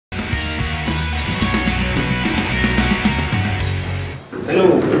Hello,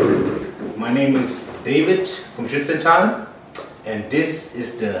 my name is David from Schütz, and this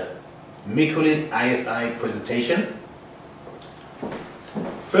is the Microlit ISI presentation.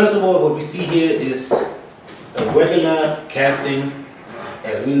 First of all, what we see here is a regular casting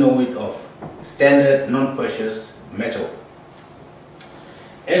as we know it of standard non-precious metal.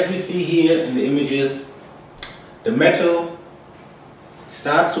 As we see here in the images, the metal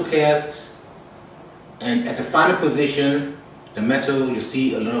starts to cast, and at the final position the metal, you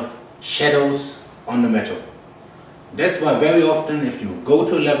see a lot of shadows on the metal. That's why very often if you go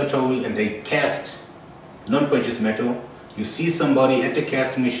to a laboratory and they cast non-precious metal, you see somebody at the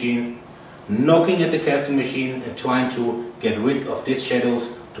casting machine knocking at the casting machine and trying to get rid of these shadows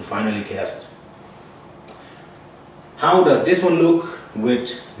to finally cast. How does this one look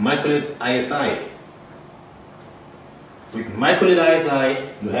with Microlit ISI? With Microlit ISI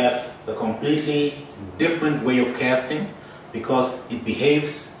you have a completely different way of casting, because it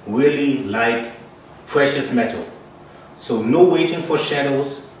behaves really like precious metal. So no waiting for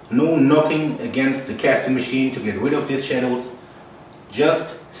shadows, no knocking against the casting machine to get rid of these shadows.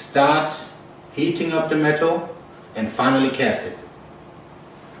 Just start heating up the metal and finally cast it.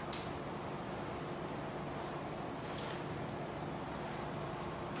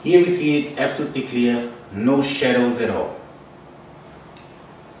 Here we see it absolutely clear, no shadows at all.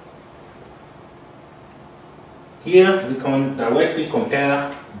 Here we can directly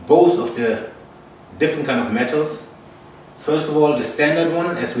compare both of the different kind of metals. First of all, the standard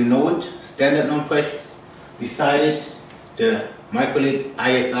one as we know it, standard non-precious. Beside it, the Microlit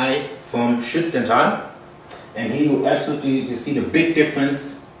ISI from Schütz. And here you see the big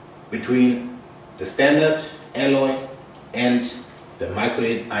difference between the standard alloy and the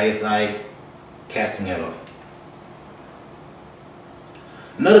Microlit ISI casting alloy.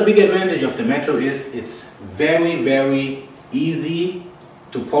 Another big advantage of the metal is it's very easy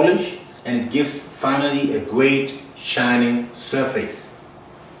to polish, and it gives finally a great shining surface.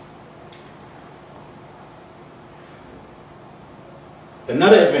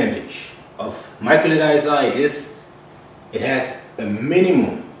 Another advantage of Microlit ISI is it has a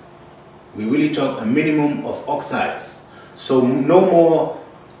minimum, we really talk a minimum of oxides. So no more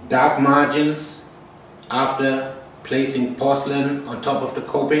dark margins after placing porcelain on top of the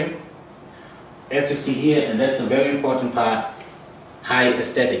coping. As you see here, and that's a very important part, high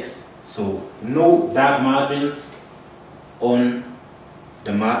aesthetics. So no dark margins on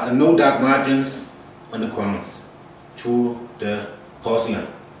the crowns to the porcelain.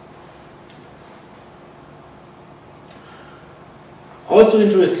 Also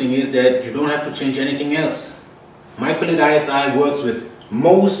interesting is that you don't have to change anything else. Microlit ISI works with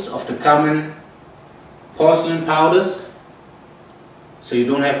most of the common porcelain powders, so you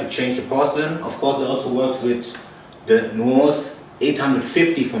don't have to change the porcelain. Of course, it also works with the Nuance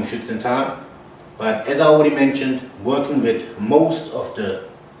 850 from Schütz, but as I already mentioned, working with most of the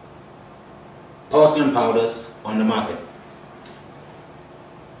porcelain powders on the market.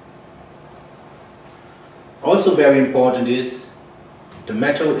 Also very important is the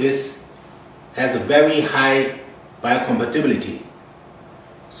metal has a very high biocompatibility.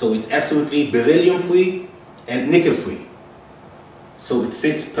 So it's absolutely beryllium free and nickel free. So it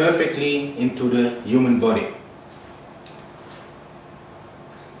fits perfectly into the human body.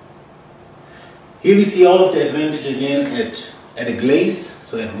 Here we see all of the advantages again at a glaze.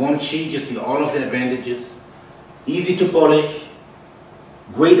 So at one sheet you see all of the advantages. Easy to polish,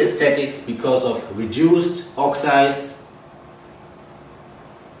 great aesthetics because of reduced oxides,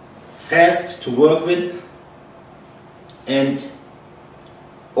 fast to work with, and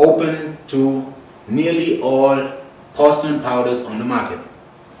open to nearly all porcelain powders on the market.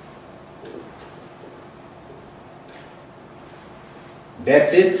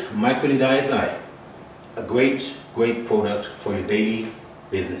 That's it, Microlit ISI. A great product for your daily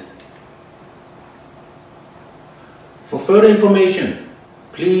business. For further information,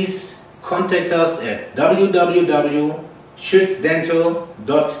 please contact us at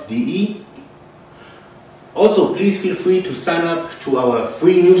www.schützdental.de. Also, please feel free to sign up to our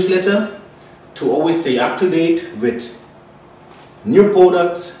free newsletter to always stay up to date with new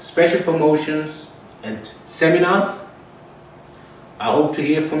products, special promotions and seminars. I hope to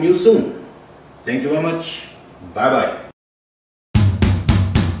hear from you soon. Thank you very much. Bye bye.